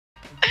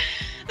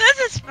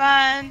was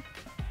fun.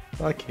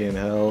 Fucking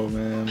hell,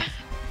 man.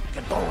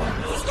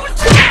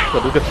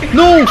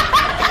 No!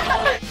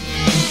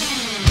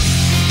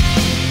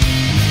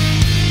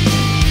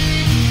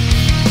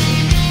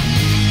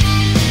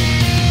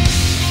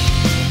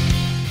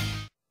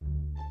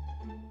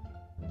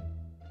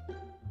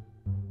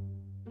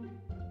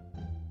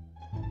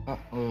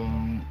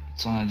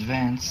 It's on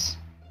advance.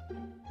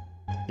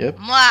 Yep.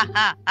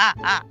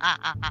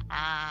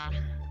 Mwahahahaha.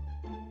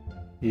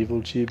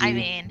 Evil chibi.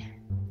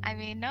 I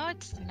mean, no,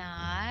 it's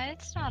not.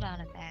 It's not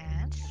on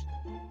advance.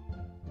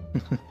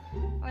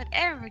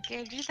 Whatever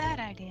gave you that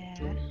idea?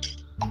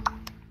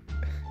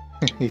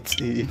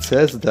 It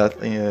says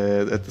that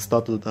at the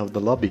start of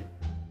the lobby.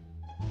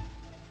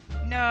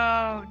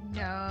 No,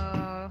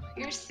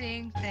 you're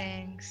seeing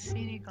things.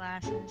 You need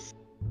glasses.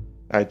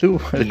 I do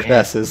wear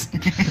glasses.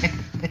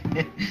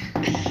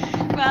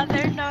 Well,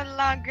 they're no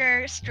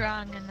longer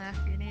strong enough.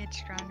 You need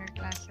stronger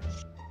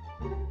glasses.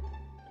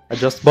 I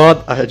just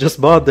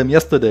bought them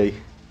yesterday.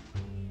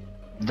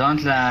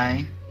 Don't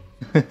lie.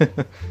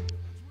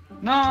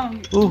 No.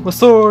 Ooh, a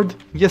sword!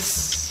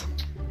 Yes.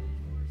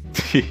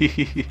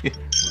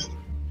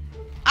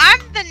 I'm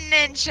the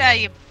ninja,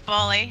 you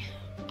bully.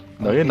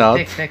 No, you're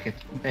not. Take it.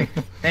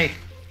 Take.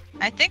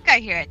 I think I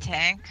hear a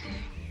tank.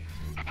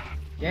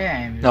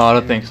 Yeah. No, I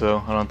don't think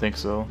so. I don't think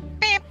so.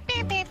 Beep,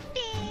 beep, beep,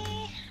 beep.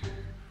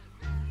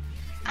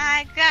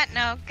 I got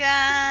no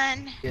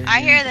gun.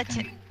 I hear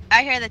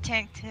the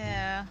tank too.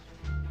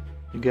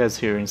 You guys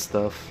hearing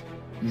stuff?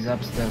 He's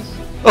upstairs.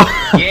 Oh.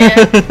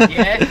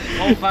 Yeah.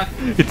 Oh fuck.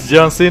 It's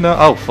John Cena.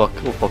 Oh fuck.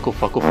 I'm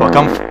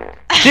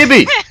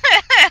Chibi.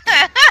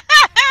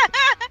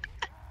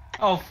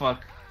 Oh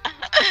fuck.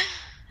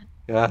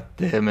 God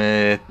damn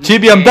it.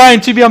 Chibi, I'm dying.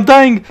 Chibi.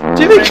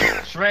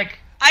 Shrek.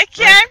 I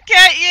can't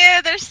get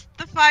you.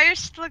 The fire's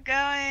still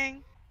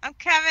going. I'm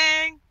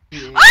coming.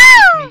 Yeah.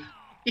 Oh!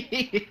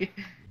 I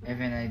have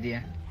an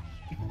idea.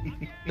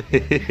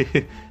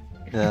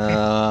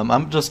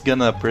 I'm just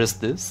gonna press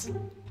this.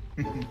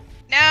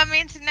 No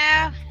means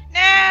no.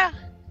 No.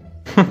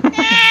 No.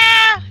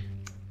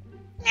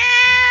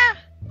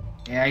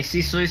 Yeah, I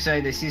see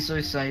suicide.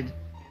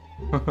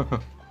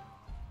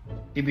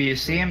 Maybe you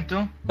see him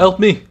too? Help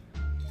me,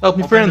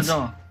 Open friends. the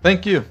door.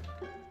 Thank you.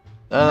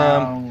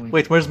 No.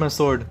 Wait, where's my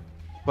sword?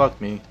 Fuck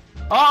me.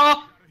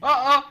 Oh!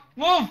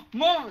 Move!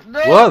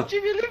 No! What?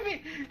 Jimmy, leave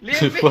me!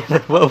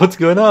 What's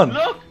going on?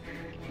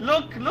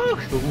 Look!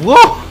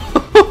 Whoa!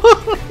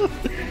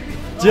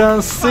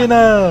 John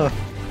Cena!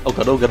 Oh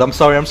god, I'm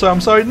sorry.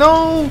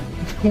 No!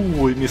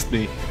 Ooh, he missed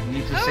me. You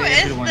need to Who save is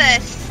everyone.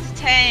 this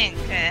tank?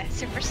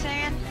 Super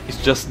Saiyan?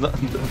 He's just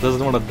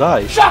doesn't want to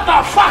die. Shut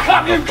the fuck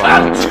up, you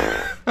cunt!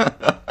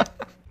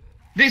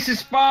 This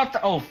is part.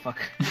 Oh fuck.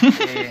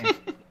 Yeah.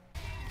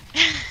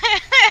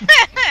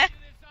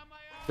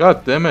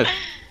 God damn it.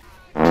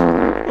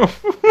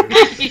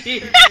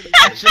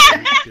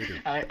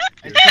 I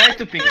tried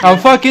to pick. I'm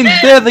fucking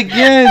dead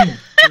again!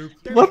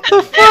 What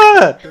the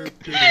fuck?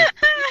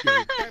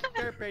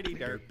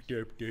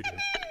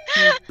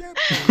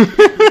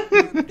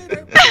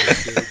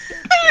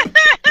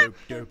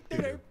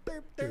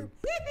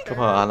 Come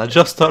on, I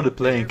just started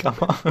playing, come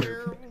on.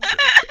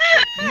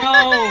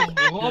 No,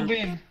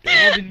 Robin,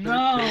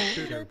 no.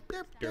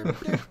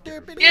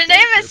 Your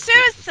name is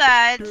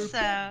Suicide,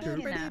 so,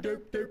 you know.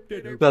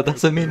 That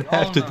doesn't mean I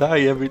have to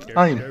die every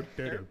time.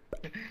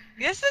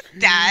 Yes, it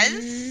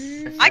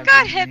does. I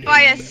got hit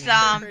by a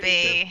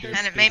zombie,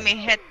 and it made me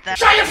hit the—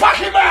 Shut your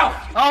fucking mouth!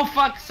 Oh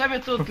fuck,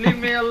 Sabretooth, leave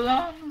me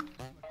alone.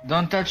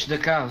 Don't touch the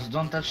cars.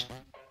 Don't touch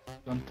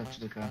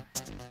the car.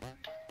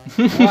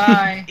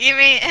 Why? You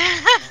mean...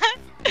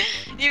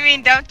 you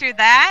mean don't do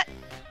that?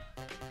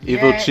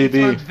 Evil Yeah,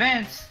 Chibi. it's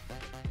advanced.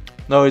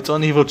 No, it's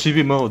on Evil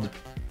Chibi mode.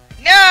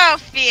 No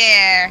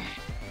fear!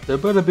 There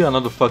better be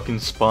another fucking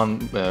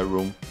spawn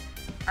room.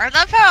 I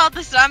love how all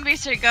the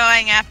zombies are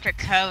going after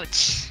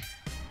Coach.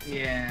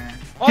 Yeah.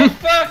 Oh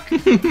fuck!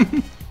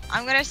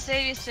 I'm gonna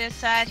save you,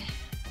 Suicide.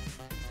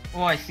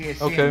 Oh, I see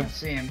Okay.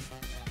 him.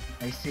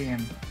 I see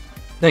him.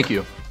 Thank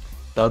you.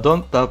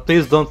 Now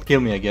please don't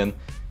kill me again.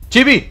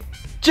 Chibi!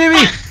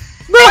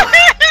 No!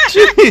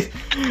 Chibi!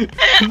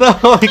 No,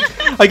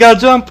 I gotta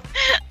jump!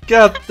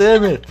 God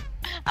damn it!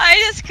 I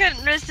just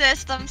couldn't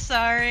resist, I'm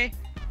sorry.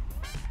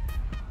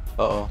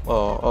 Oh,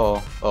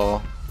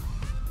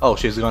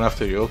 she's going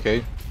after you,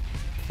 okay.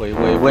 Wait,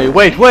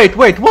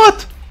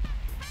 what?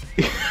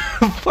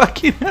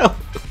 Fucking hell.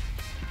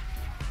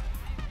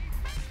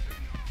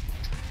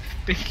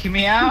 Pick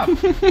me up!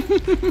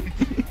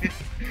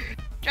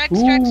 Drugs.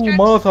 Ooh,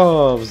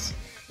 Molotovs!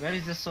 Where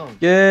is the sword?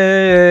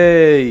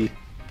 Yay!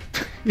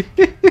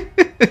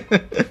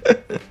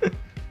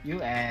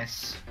 You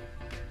ass.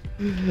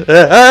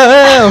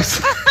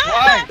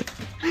 Why?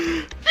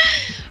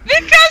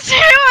 Because he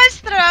was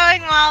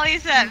throwing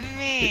mollies at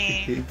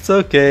me. It's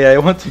okay, I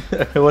want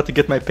to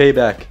get my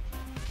payback.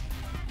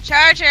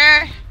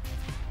 Charger!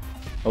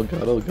 Oh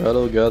god.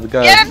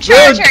 Get him,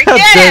 Charger! God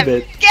Get damn him!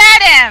 it.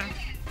 Get him!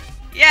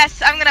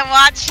 Yes, I'm gonna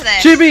watch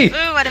this. Chibi!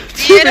 Ooh, what a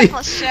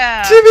beautiful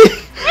show. Chibi!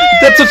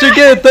 That's what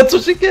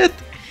you get!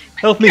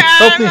 Help me!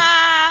 Help me!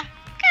 Karma!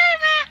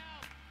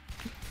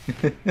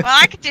 Karma! Well,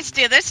 I could just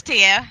do this to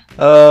you.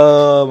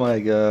 Oh my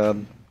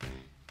god.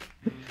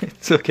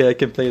 It's okay, I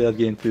can play that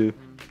game too.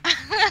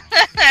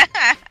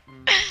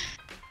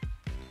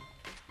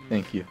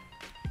 Thank you.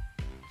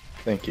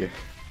 Thank you.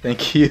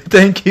 Thank you.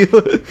 Thank you.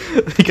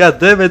 God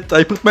damn it,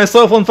 I put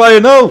myself on fire.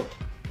 No!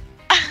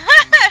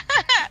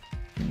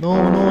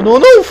 No, no, no,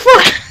 no,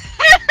 fuck!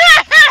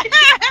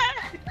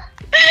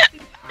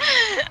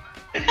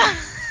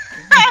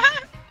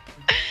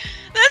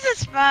 This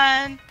is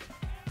fun.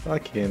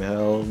 Fucking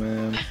hell,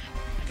 man.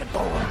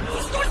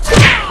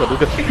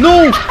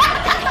 No!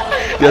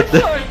 God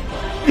damn.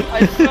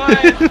 I saw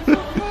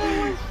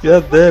it.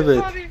 God damn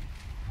it.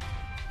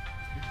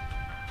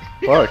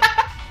 Fuck.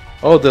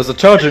 Oh, there's a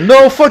charger.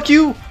 No, fuck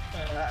you!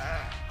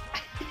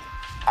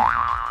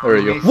 There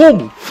you go.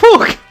 Whoa!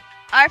 Fuck!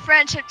 Our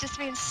friendship just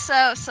means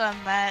so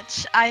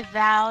much. I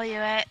value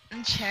it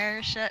and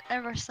cherish it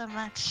ever so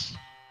much.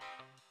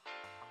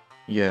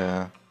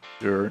 Yeah,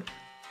 sure.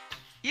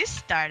 You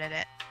started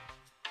it.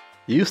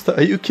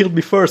 You killed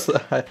me first.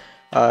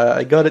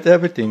 I got it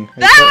everything.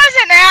 That was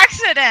an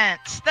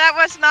accident! That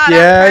was not on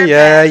Yeah, purpose.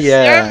 yeah,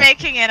 yeah. You're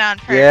making it on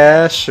purpose.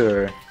 Yeah,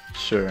 sure.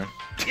 Sure.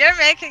 You're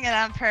making it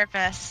on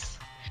purpose.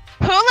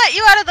 Who let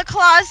you out of the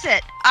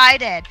closet? I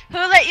did. Who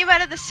let you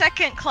out of the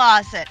second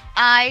closet?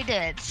 I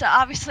did. So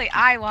obviously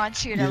I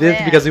want you to You live.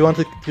 did because you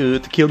wanted to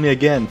kill me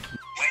again.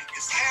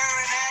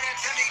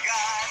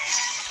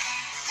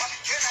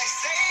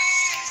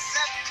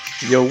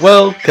 You're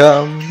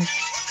welcome.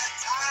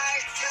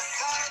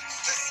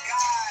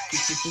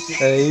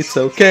 Hey, it's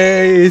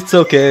okay, it's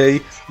okay.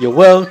 You're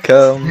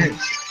welcome.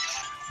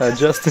 I'm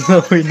just an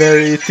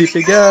ordinary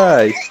tippy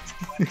guy.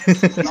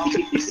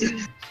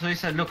 So he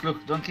said, look,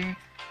 don't kill me.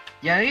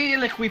 Yari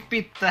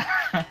l'equipita.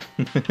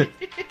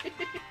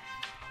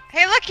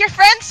 Hey, look, your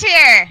friend's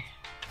here.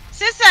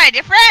 Suicide,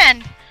 your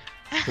friend.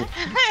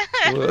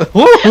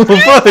 Whoa,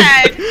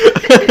 Suicide.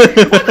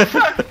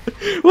 fuck!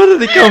 Where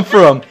did he come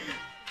from?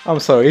 I'm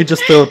sorry, he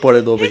just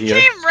teleported over He here.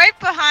 came right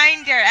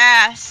behind your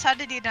ass. How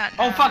did you not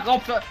know? Oh fuck, oh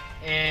fuck.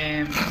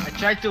 I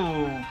tried to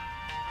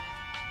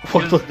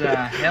What use was the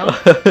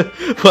health.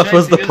 What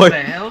was the use point?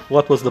 the health.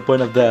 What was the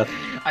point of that?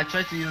 I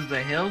tried to use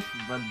the health,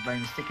 but by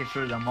mistake I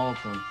threw the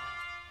Molotov.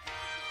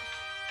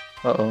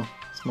 Uh-oh,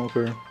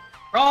 smoker.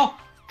 Oh!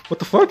 What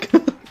the fuck?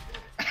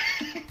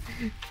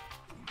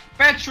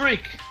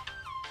 Patrick!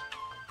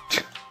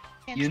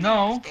 Dance, You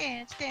know,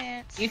 dance,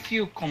 dance. if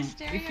you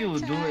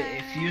do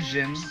a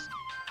fusion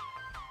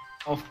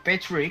of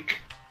Patrick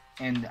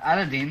and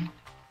Aladdin,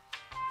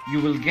 you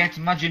will get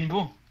Majin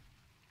Buu.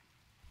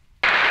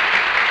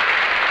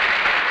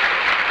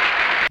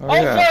 Oh,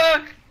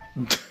 yeah.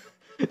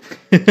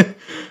 Fuck!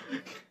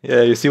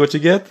 Yeah, you see what you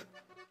get?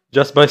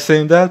 Just by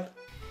saying that?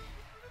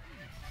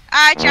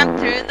 I jumped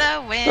through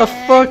the window. The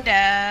fuck?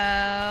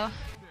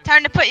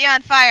 Time to put you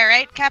on fire,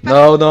 right, Kappa?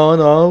 No, no,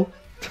 no.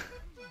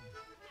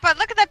 But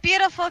look at that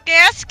beautiful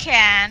gas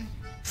can.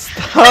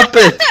 Stop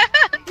it!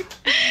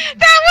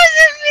 That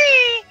wasn't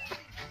me!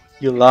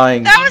 You're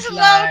lying. That was Don't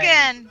lie.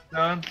 Logan!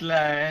 Don't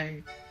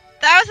lie.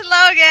 That was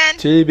Logan!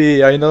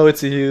 Chibi, I know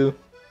it's you.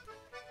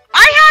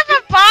 I have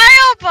a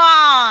bile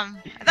bomb!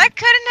 That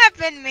couldn't have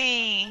been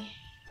me.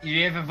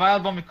 You have a vial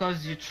bomb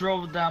because you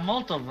throw the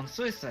Molotov on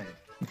suicide.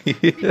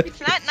 It's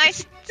not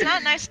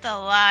nice to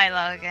lie,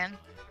 Logan.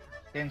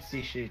 Can't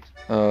see shit.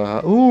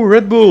 Ooh,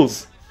 Red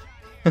Bulls!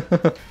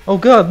 Oh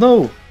god,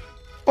 no!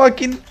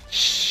 Fucking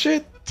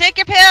shit! Take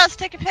your pills,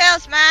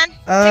 man. Take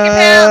your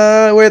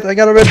pills. Wait, I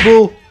got a Red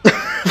Bull!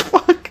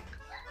 Fuck!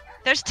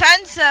 There's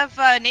tons of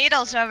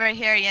needles over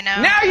here, you know.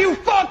 Now you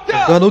fucked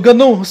up! God, oh god,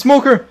 no!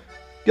 Smoker!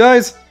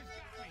 Guys!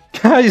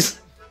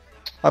 Guys!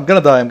 I'm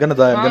gonna die, I'm gonna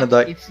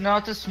die. It's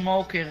not a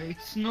smoker,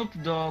 it's Snoop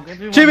Dogg.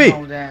 Everyone Chibi!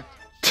 know that.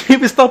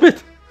 Chibi, stop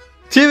it!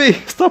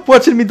 Chibi, stop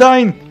watching me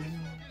dying!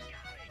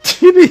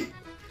 Chibi!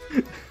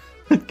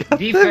 God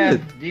damn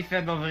it!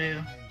 Defab over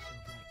here.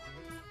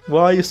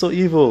 Why are you so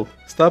evil?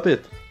 Stop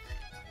it!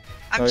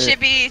 I'm Oh, yeah.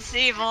 Chibi's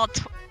evil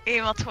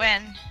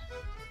twin.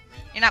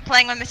 You're not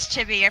playing with Miss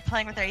Chibi, you're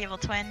playing with her evil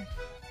twin.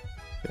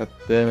 God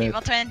damn it.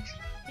 Evil twin.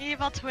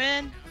 Evil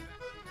twin.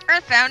 I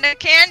found a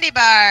candy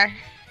bar.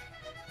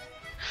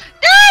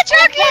 Ah,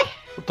 Chucky!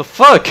 What the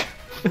fuck?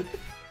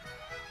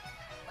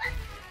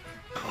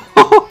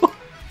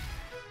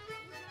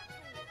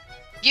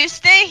 You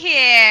stay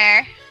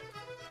here.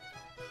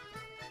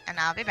 And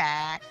I'll be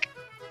back.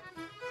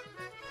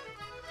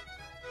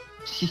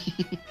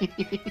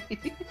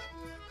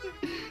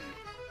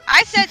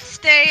 I said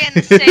stay in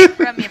the safe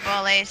from you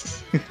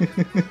bullies.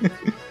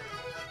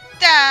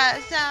 Die,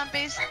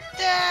 zombies,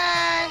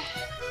 die.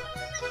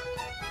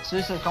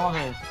 Suicide, come over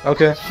here.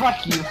 Okay.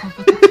 Fuck you.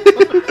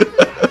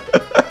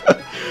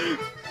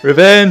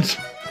 Revenge!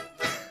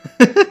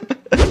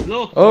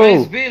 Look, Oh,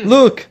 where's Bill?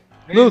 look!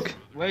 Look!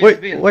 Where's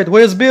Wait, Bill? wait,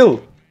 where's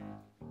Bill?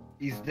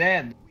 He's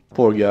dead.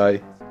 Poor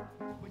guy.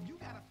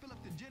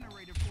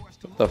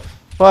 Shut the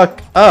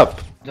fuck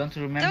up! Don't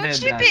remember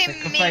Don't you that. be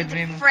Sacrifice mean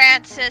him. to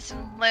Francis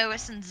and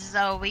Lewis and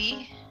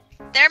Zoe.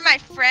 They're my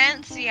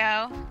friends,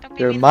 yo. Don't be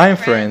They're mean to my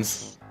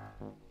friends.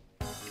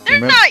 They're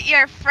Remember- not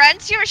your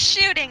friends. You were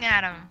shooting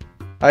at them.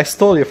 I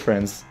stole your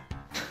friends.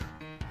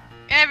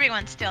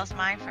 Everyone steals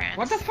my friends.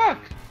 What the fuck?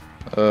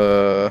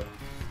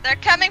 They're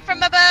coming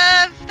from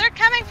above. They're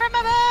coming from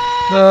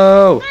above.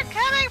 No. They're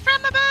coming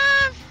from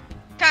above.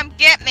 Come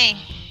get me.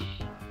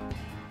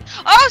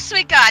 Oh,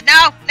 sweet God.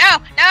 No, no,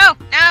 no,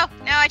 no,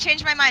 no. I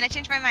changed my mind. I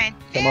changed my mind.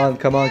 Come on,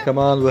 come on, come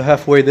on. We're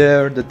halfway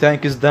there. The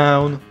tank is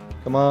down.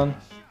 Come on.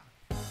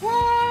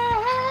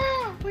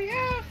 Whoa, we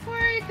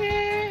halfway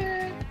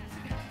there.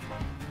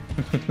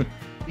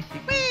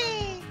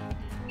 Whee!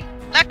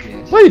 Look.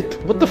 Yes. Wait,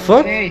 what the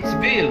fuck? Hey, it's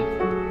Bill.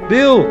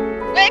 Bill!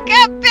 Wake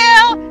up,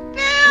 Bill.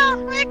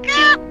 Bill, wake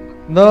up.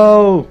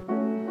 No!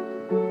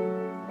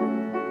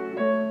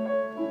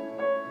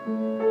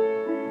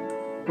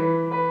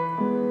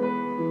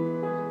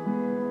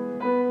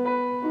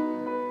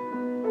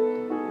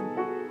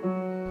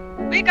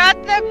 We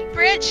got the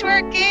bridge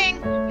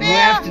working. Bill, We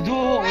have to do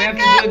a wake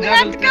up. We have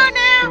double to go tap.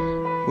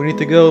 now. We need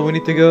to go, we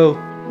need to go.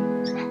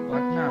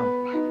 What now?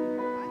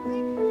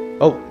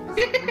 Oh,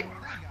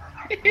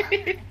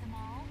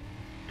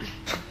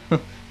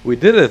 we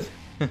did it!